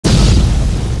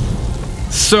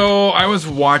So I was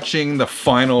watching the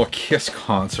final Kiss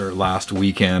concert last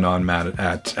weekend on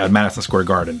at Madison Square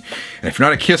Garden, and if you're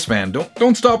not a Kiss fan,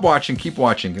 don't stop watching. Keep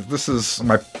watching, because this is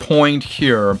my point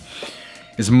here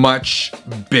is much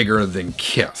bigger than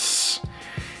Kiss.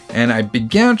 And I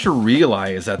began to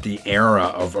realize that the era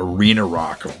of arena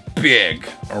rock, of big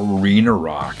arena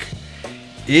rock,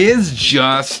 is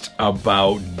just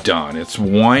about done. It's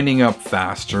winding up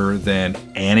faster than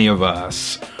any of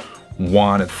us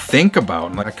want to think about,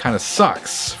 and that kind of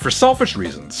sucks for selfish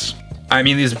reasons. I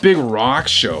mean, these big rock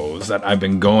shows that I've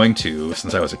been going to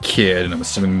since I was a kid, and I'm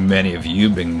assuming many of you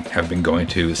have been going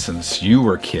to since you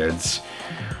were kids,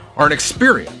 are an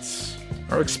experience.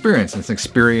 It's an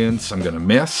experience I'm gonna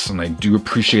miss, and I do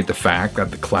appreciate the fact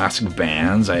that the classic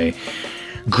bands I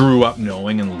grew up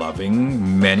knowing and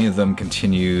loving, many of them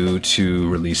continue to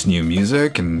release new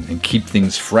music and keep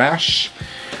things fresh.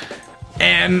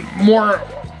 And more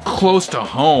close to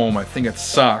home, I think it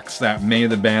sucks that many of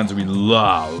the bands we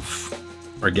love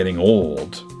are getting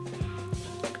old.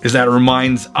 Is that it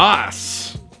reminds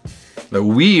us that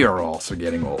we are also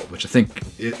getting old, which I think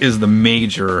is it's one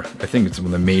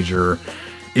of the major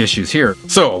issues here.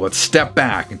 So let's step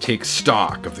back and take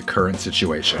stock of the current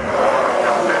situation.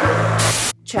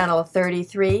 Channel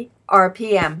 33,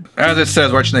 RPM. As it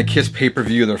says, watching that Kiss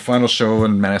pay-per-view, their final show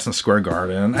in Madison Square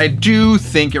Garden. I do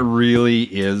think it really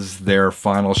is their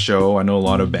final show. I know a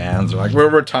lot of bands are like, we're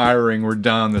retiring, we're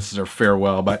done, this is our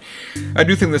farewell. But I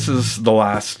do think this is the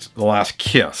last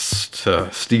Kiss,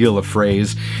 to steal a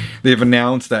phrase. They've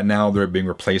announced that now they're being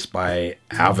replaced by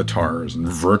avatars, and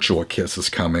virtual Kiss is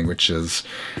coming, which is,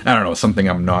 I don't know, something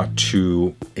I'm not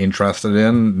too interested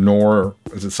in, nor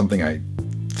is it something I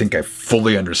think I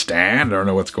fully understand. I don't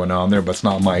know what's going on there, but it's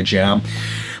not my jam.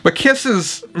 But Kiss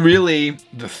is really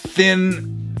the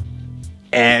thin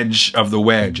edge of the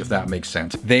wedge, if that makes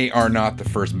sense. They are not the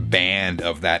first band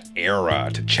of that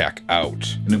era to check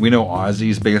out. And we know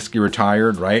Ozzy's basically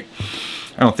retired, right?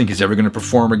 I don't think he's ever going to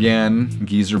perform again.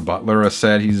 Geezer Butler has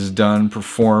said he's done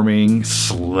performing.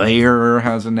 Slayer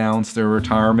has announced their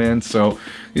retirement. So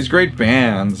these great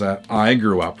bands that I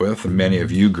grew up with, and many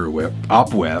of you grew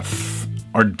up with,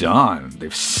 are done.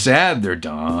 They've said they're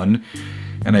done,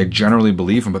 and I generally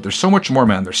believe them, but there's so much more,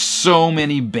 man. There's so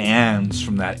many bands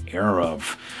from that era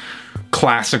of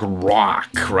classic rock,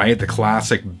 right? The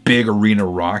classic big arena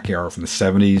rock era from the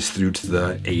 70s through to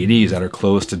the 80s that are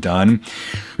close to done.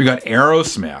 We got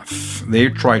Aerosmith. They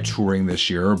tried touring this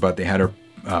year, but they had to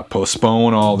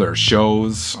postpone all their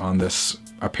shows on this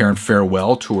apparent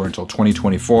farewell tour until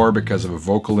 2024 because of a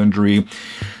vocal injury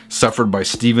suffered by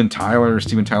Steven Tyler.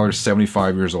 Steven Tyler's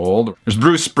 75 years old. There's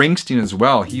Bruce Springsteen as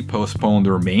well. He postponed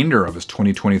the remainder of his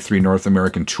 2023 North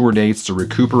American tour dates to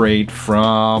recuperate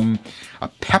from a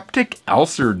peptic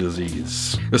ulcer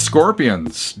disease. The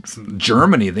Scorpions,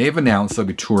 Germany, they've announced they'll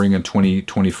be touring in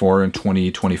 2024 and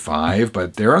 2025,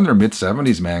 but they're in their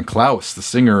mid-70s, man. Klaus, the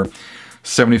singer,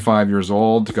 75 years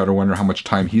old. Got to wonder how much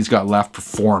time he's got left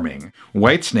performing.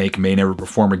 Whitesnake may never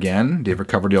perform again. David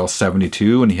Coverdale's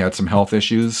 72 and he had some health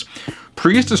issues.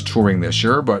 Priest is touring this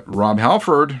year, but Rob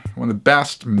Halford, one of the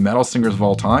best metal singers of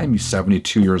all time, he's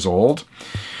 72 years old.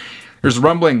 There's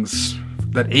rumblings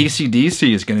that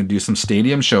AC/DC is going to do some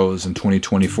stadium shows in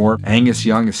 2024. Angus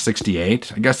Young is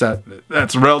 68. I guess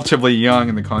that's relatively young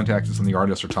in the context of some of the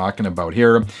artists we're talking about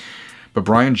here. But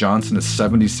Brian Johnson is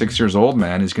 76 years old,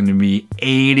 man. He's going to be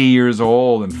 80 years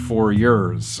old in 4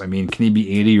 years. I mean, can he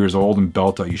be 80 years old and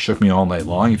belt out You Shook Me All Night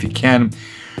Long? If he can,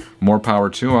 more power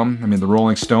to him. I mean, the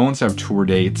Rolling Stones have tour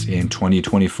dates in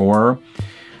 2024.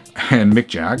 And Mick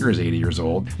Jagger is 80 years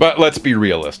old. But let's be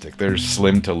realistic. There's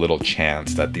slim to little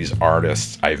chance that these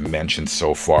artists I've mentioned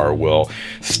so far will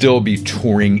still be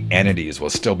touring entities, will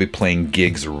still be playing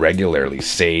gigs regularly,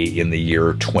 say in the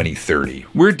year 2030.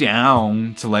 We're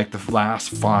down to like the last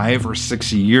 5 or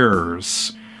 6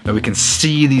 years that we can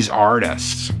see these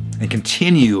artists and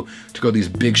continue to go to these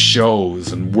big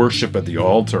shows and worship at the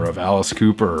altar of Alice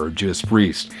Cooper or Judas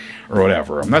Priest or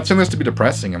whatever. I'm not saying this to be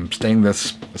depressing. I'm saying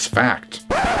this as fact.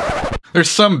 There's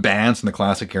some bands in the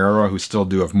classic era who still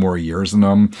do have more years in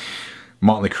them.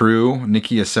 Motley Crue,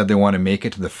 Nicky has said they want to make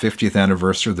it to the 50th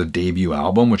anniversary of the debut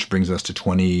album, which brings us to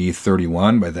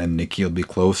 2031. By then, Nicky will be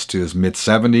close to his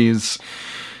mid-70s.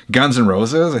 Guns N'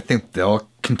 Roses, I think they'll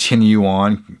continue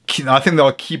on. I think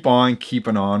they'll keep on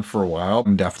keeping on for a while.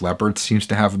 Def Leppard seems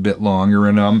to have a bit longer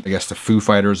in them. I guess the Foo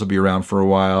Fighters will be around for a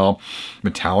while.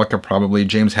 Metallica probably.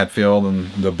 James Hetfield and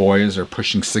the boys are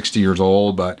pushing 60 years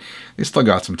old, but they still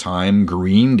got some time.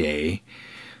 Green Day,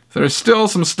 There's still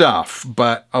some stuff,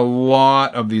 but a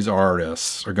lot of these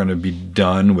artists are going to be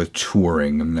done with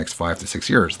touring in the next 5 to 6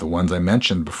 years. The ones I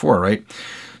mentioned before, right?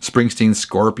 Springsteen,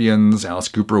 Scorpions, Alice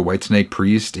Cooper, Whitesnake,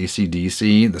 Priest,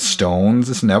 AC/DC, the Stones.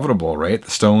 It's inevitable, right? The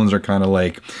Stones are kind of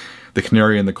like the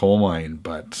canary in the coal mine,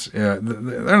 but they're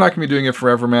not going to be doing it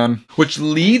forever, man. Which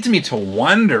leads me to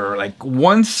wonder, like,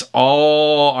 once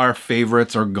all our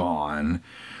favorites are gone,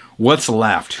 what's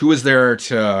left? Who is there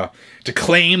to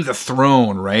claim the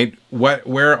throne, right?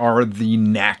 Where are the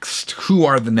next? Who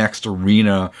are the next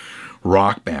arena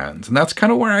rock bands? And that's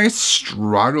kind of where I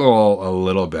struggle a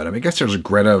little bit. I mean, I guess there's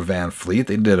Greta Van Fleet.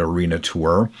 They did arena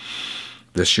tour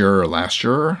this year or last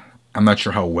year. I'm not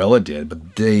sure how well it did,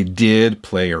 but they did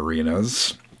play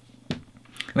arenas. And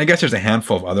I guess there's a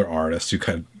handful of other artists who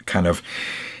could kind of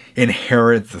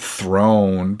inherit the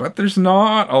throne, but there's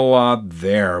not a lot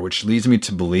there, which leads me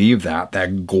to believe that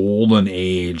that golden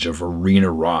age of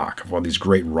arena rock, of all these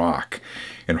great rock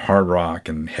and hard rock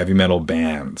and heavy metal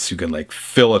bands who could like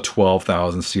fill a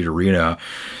 12,000 seat arena,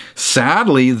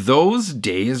 sadly, those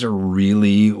days are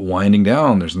really winding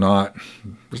down. There's not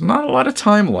a lot of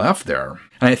time left there.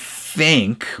 And I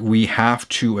think we have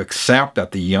to accept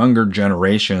that the younger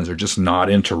generations are just not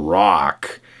into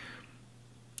rock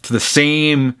to the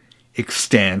same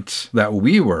extent that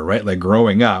we were, right? Like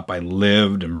growing up, I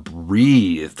lived and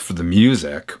breathed for the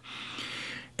music.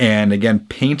 And again,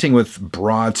 painting with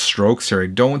broad strokes here, I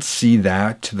don't see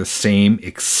that to the same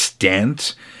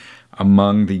extent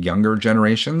among the younger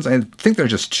generations. I think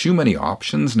there's just too many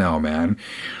options now, man.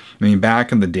 I mean,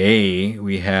 back in the day,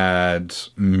 we had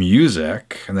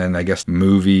music, and then I guess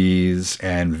movies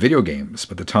and video games.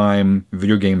 But at the time,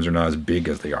 video games are not as big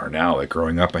as they are now. Like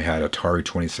growing up, I had Atari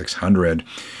 2600.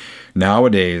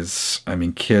 Nowadays, I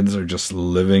mean, kids are just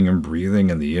living and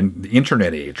breathing in the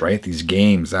internet age, right? These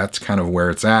games, that's kind of where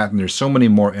it's at. And there's so many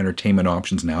more entertainment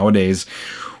options nowadays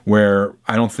where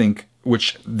I don't think,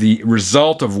 which the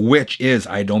result of which is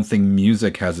I don't think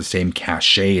music has the same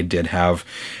cachet it did have,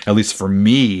 at least for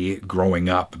me, growing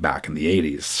up back in the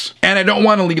 80s. And I don't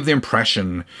want to leave the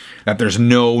impression that there's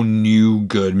no new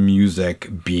good music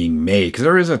being made, because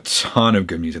there is a ton of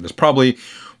good music. There's probably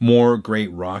more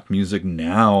great rock music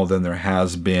now than there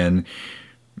has been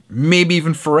maybe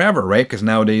even forever, right? Because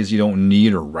nowadays you don't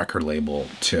need a record label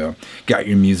to get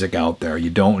your music out there. You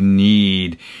don't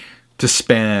need to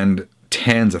spend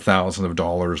tens of thousands of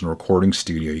dollars in a recording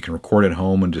studio. You can record at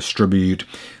home and distribute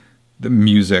the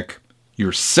music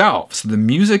yourself. So the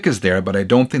music is there, but I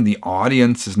don't think the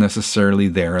audience is necessarily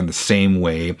there in the same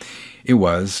way it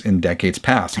was in decades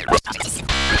past.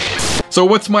 So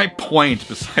what's my point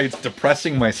besides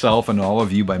depressing myself and all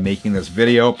of you by making this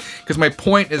video? Because my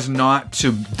point is not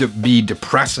to be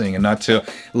depressing and not to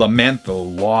lament the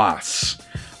loss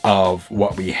of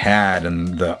what we had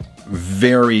and the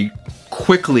very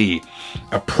quickly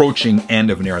approaching end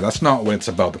of an era. That's not what it's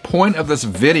about. The point of this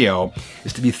video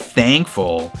is to be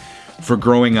thankful for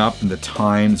growing up in the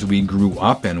times we grew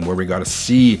up in, where we got to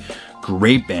see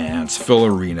great bands fill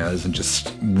arenas and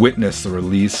just witness the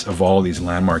release of all these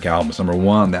landmark albums. Number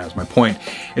one, that's my point.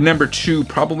 And number two,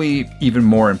 probably even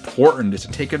more important, is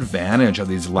to take advantage of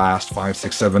these last 5,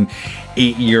 6, 7,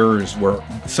 8 years where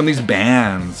some of these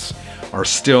bands are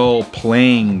still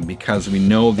playing, because we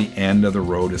know the end of the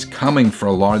road is coming for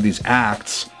a lot of these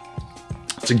acts.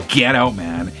 So get out,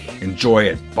 man. Enjoy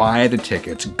it. Buy the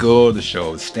tickets. Go to the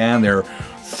shows. Stand there.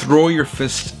 Throw your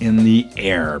fists in the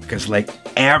air, because like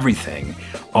everything,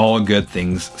 all good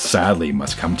things sadly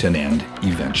must come to an end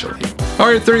eventually.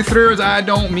 Alright, 33ers, I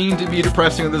don't mean to be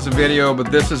depressing in this video,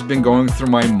 but this has been going through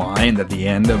my mind that the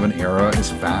end of an era is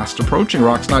fast approaching.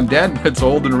 Rock's not dead, but it's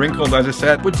old and wrinkled, as I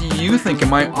said. What do you think?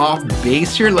 Am I off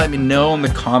base here? Let me know in the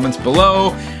comments below.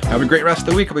 Have a great rest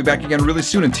of the week. I'll be back again really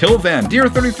soon. Until then, dear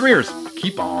 33ers,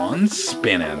 keep on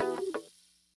spinning.